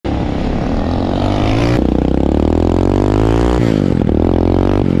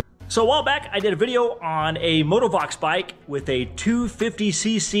So a while back, I did a video on a Motovox bike with a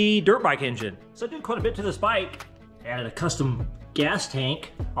 250cc dirt bike engine. So I did quite a bit to this bike. Added a custom gas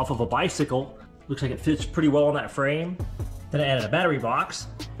tank off of a bicycle. Looks like it fits pretty well on that frame. Then I added a battery box,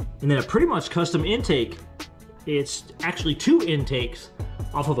 and then a pretty much custom intake. It's actually 2 intakes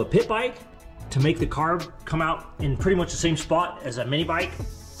off of a pit bike to make the carb come out in pretty much the same spot as a mini bike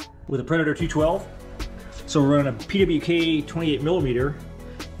with a Predator 212. So we're running a PWK 28mm.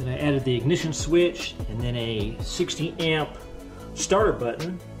 Then I added the ignition switch and then a 60 amp starter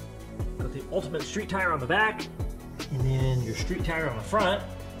button. Got the ultimate street tire on the back, and then your street tire on the front.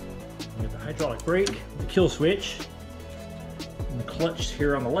 You have the hydraulic brake, the kill switch, and the clutch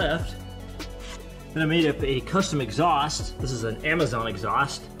here on the left. Then I made up a custom exhaust. This is an Amazon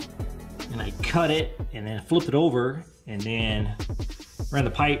exhaust. And I cut it and then flipped it over and then ran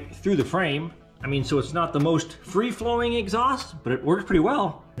the pipe through the frame. I mean, so it's not the most free-flowing exhaust, but it works pretty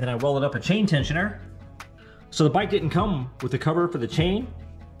well. Then I welded up a chain tensioner. So the bike didn't come with the cover for the chain.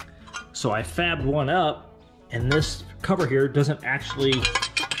 So I fabbed one up, and this cover here doesn't actually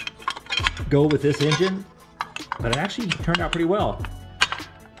go with this engine, but it actually turned out pretty well.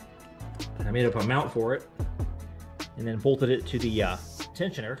 And I made up a mount for it, and then bolted it to the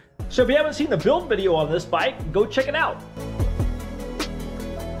tensioner. So if you haven't seen the build video on this bike, go check it out.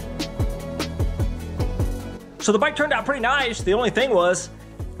 So the bike turned out pretty nice. The only thing was,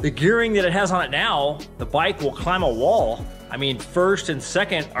 the gearing that it has on it now, the bike will climb a wall. I mean, first and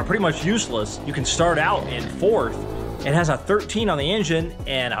second are pretty much useless. You can start out in fourth. It has a 13 on the engine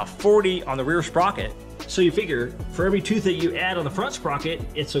and a 40 on the rear sprocket. So you figure, for every tooth that you add on the front sprocket,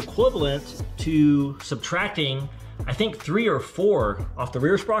 it's equivalent to subtracting, I think, 3 or 4 off the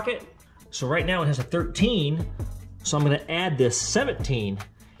rear sprocket. So right now it has a 13, so I'm gonna add this 17,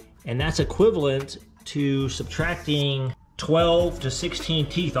 and that's equivalent to subtracting 12 to 16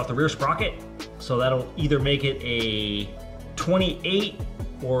 teeth off the rear sprocket. So that'll either make it a 28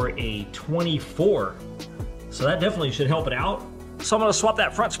 or a 24. So that definitely should help it out. So I'm gonna swap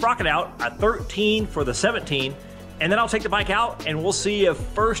that front sprocket out, a 13 for the 17, and then I'll take the bike out and we'll see if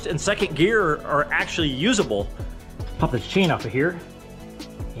first and second gear are actually usable. Pop this chain off of here,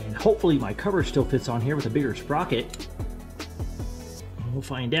 and hopefully my cover still fits on here with a bigger sprocket. We'll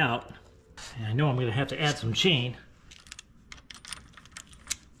find out. And I know I'm gonna have to add some chain.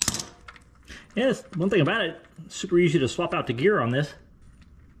 Yes, one thing about it, it's super easy to swap out the gear on this,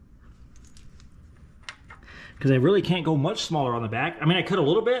 because I really can't go much smaller on the back. I mean, I could a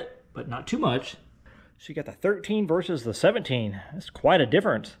little bit, but not too much. So you got the 13 versus the 17. That's quite a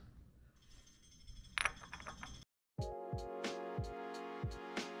difference.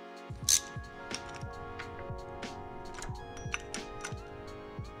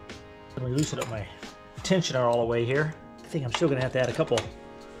 Let me loosen up my tensioner all the way here. I think I'm still gonna have to add a couple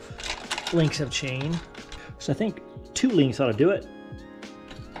links of chain. So I think 2 links ought to do it.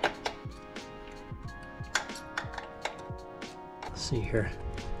 Let's see here.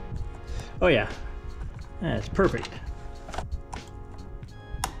 Oh yeah, that's perfect.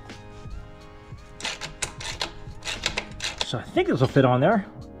 So I think this will fit on there,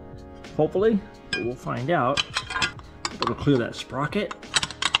 hopefully. But we'll find out. It'll clear that sprocket.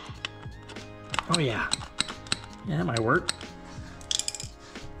 Oh yeah, yeah, that might work.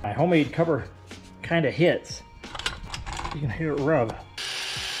 My homemade cover kind of hits. You can hear it rub.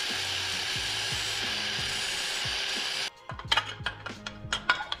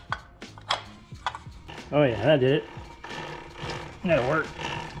 Oh yeah, that did it. That'll work.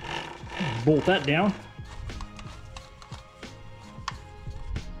 Bolt that down.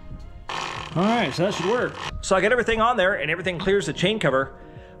 All right, so that should work. So I got everything on there and everything clears the chain cover.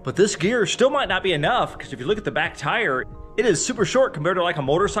 But this gear still might not be enough, because if you look at the back tire, it is super short compared to like a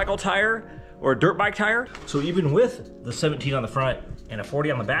motorcycle tire or a dirt bike tire. So even with the 17 on the front and a 40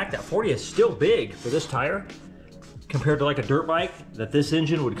 on the back, that 40 is still big for this tire compared to like a dirt bike that this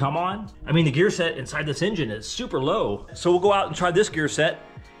engine would come on. I mean, the gear set inside this engine is super low. So we'll go out and try this gear set,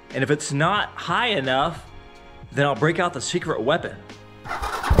 and if it's not high enough, then I'll break out the secret weapon.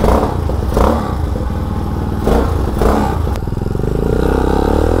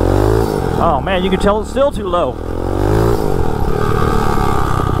 Oh man, you can tell it's still too low.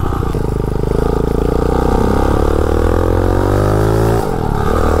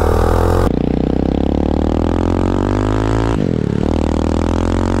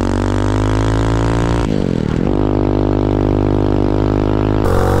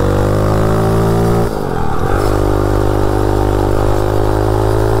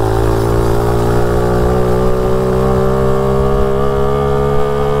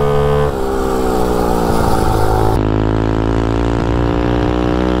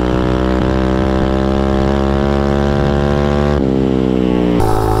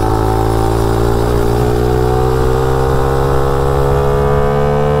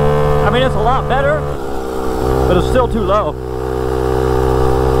 a lot better, but it's still too low.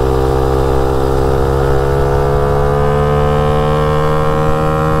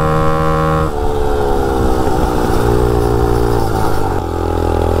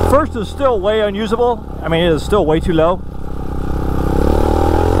 First is still way unusable. I mean, it is still way too low.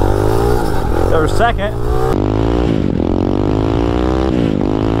 There's second.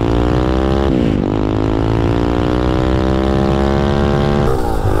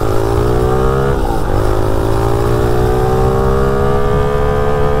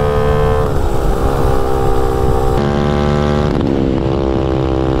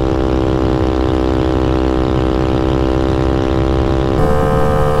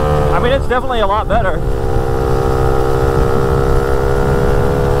 I mean, it's definitely a lot better.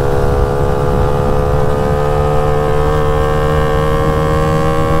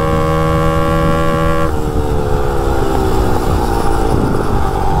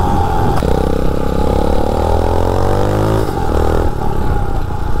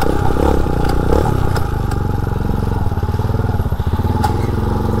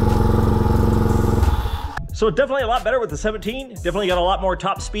 So definitely a lot better with the 17, definitely got a lot more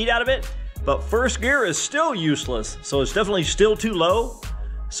top speed out of it, but first gear is still useless. So it's definitely still too low.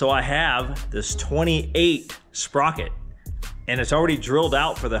 So I have this 28 sprocket and it's already drilled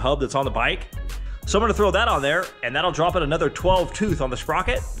out for the hub that's on the bike. So I'm gonna throw that on there and that'll drop it another 12 tooth on the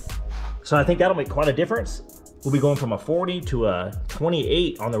sprocket. So I think that'll make quite a difference. We'll be going from a 40 to a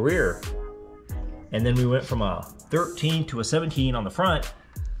 28 on the rear. And then we went from a 13 to a 17 on the front.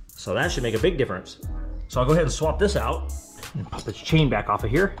 So that should make a big difference. So I'll go ahead and swap this out and pop this chain back off of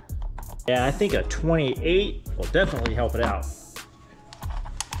here. Yeah, I think a 28 will definitely help it out. So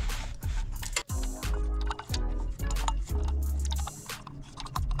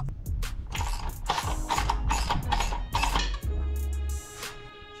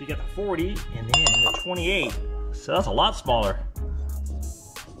you got the 40 and then the 28. So that's a lot smaller.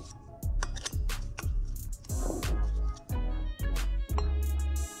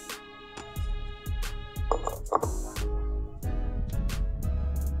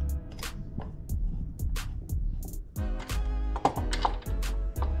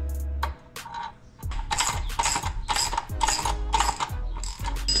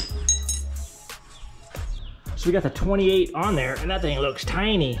 So we got the 28 on there, and that thing looks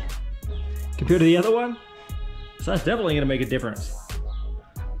tiny compared to the other one. So that's definitely gonna make a difference.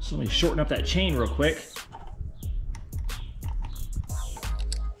 So let me shorten up that chain real quick.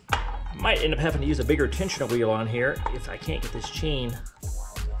 I might end up having to use a bigger tensioner wheel on here if I can't get this chain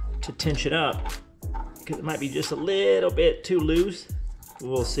to tension up, because it might be just a little bit too loose.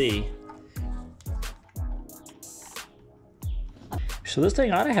 We'll see. So this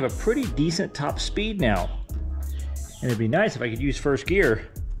thing ought to have a pretty decent top speed now. And it'd be nice if I could use first gear.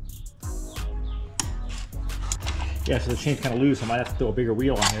 Yeah, so the chain's kind of loose. I might have to throw a bigger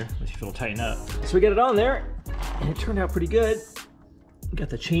wheel on here. Let's see if it'll tighten up. So we got it on there, and it turned out pretty good. We got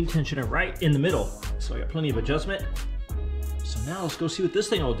the chain tensioner right in the middle. So I got plenty of adjustment. So now let's go see what this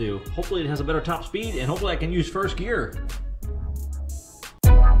thing will do. Hopefully it has a better top speed, and hopefully I can use first gear.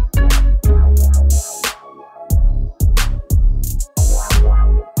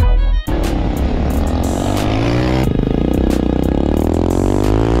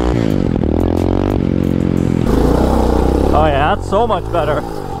 Oh yeah, that's so much better.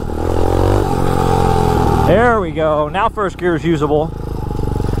 There we go. Now first gear is usable.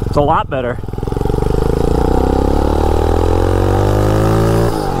 It's a lot better.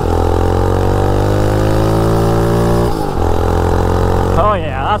 Oh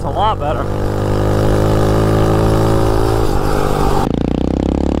yeah, that's a lot better.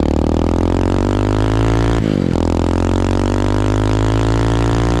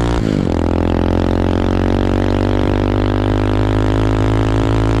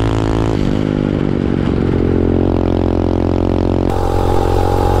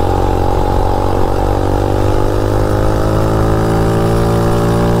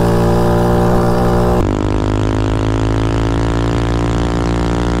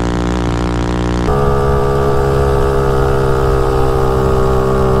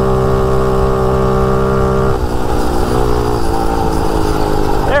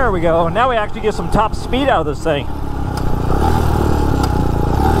 Go. Now we actually get some top speed out of this thing.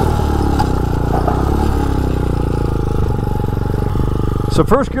 So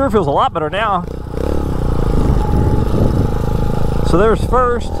first gear feels a lot better now. So there's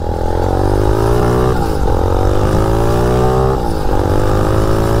first.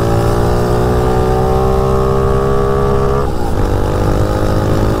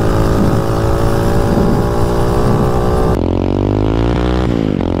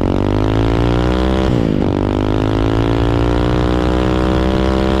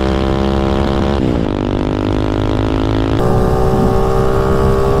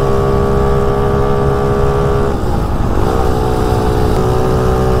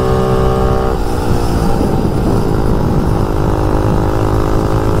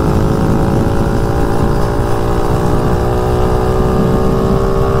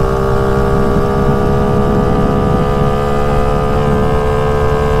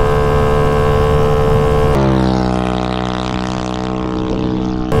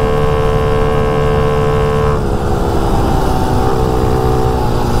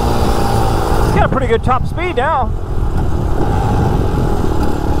 good top speed now.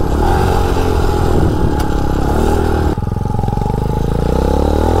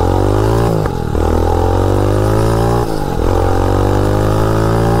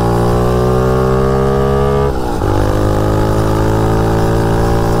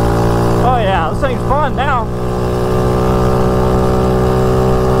 Oh yeah, this thing's fun now.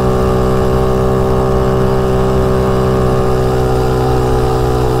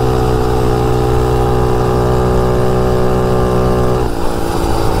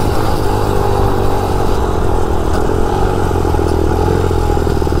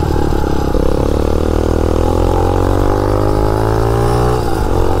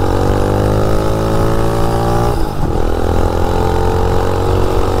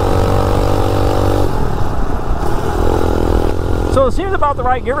 So it seems about the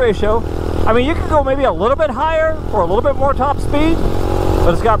right gear ratio. I mean, you can go maybe a little bit higher for a little bit more top speed,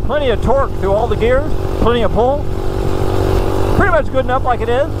 but it's got plenty of torque through all the gears, plenty of pull. Pretty much good enough like it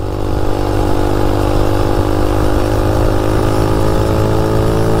is.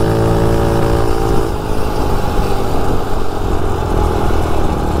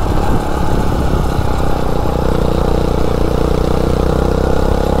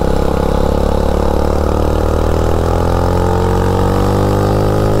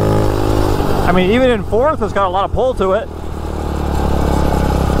 I mean, even in fourth, it's got a lot of pull to it.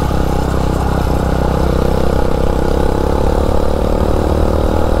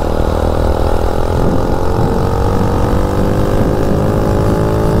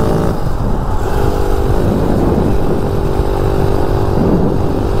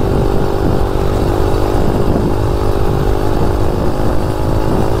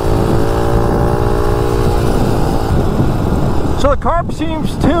 So the carb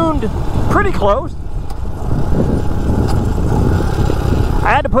seems tuned pretty close.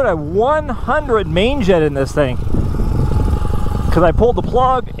 I had to put a 100 main jet in this thing because I pulled the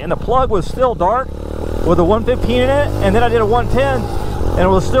plug and the plug was still dark with a 115 in it, and then I did a 110 and it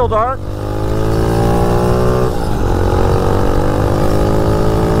was still dark.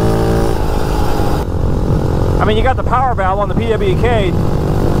 I mean, you got the power valve on the PWK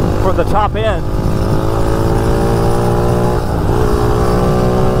for the top end.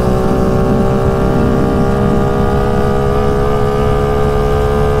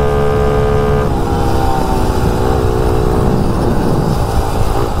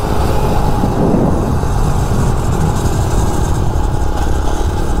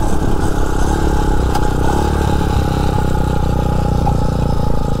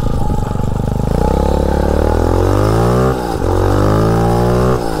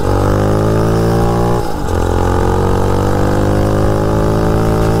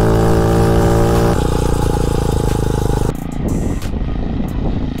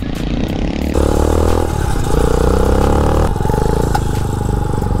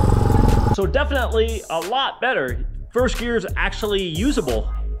 So definitely a lot better. First gear is actually usable,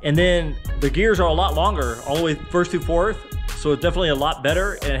 and then the gears are a lot longer, all the way first through fourth. So it's definitely a lot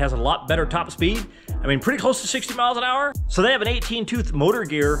better, and it has a lot better top speed. I mean, pretty close to 60 miles an hour. So they have an 18-tooth motor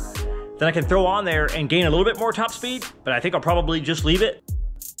gear that I can throw on there and gain a little bit more top speed, but I think I'll probably just leave it.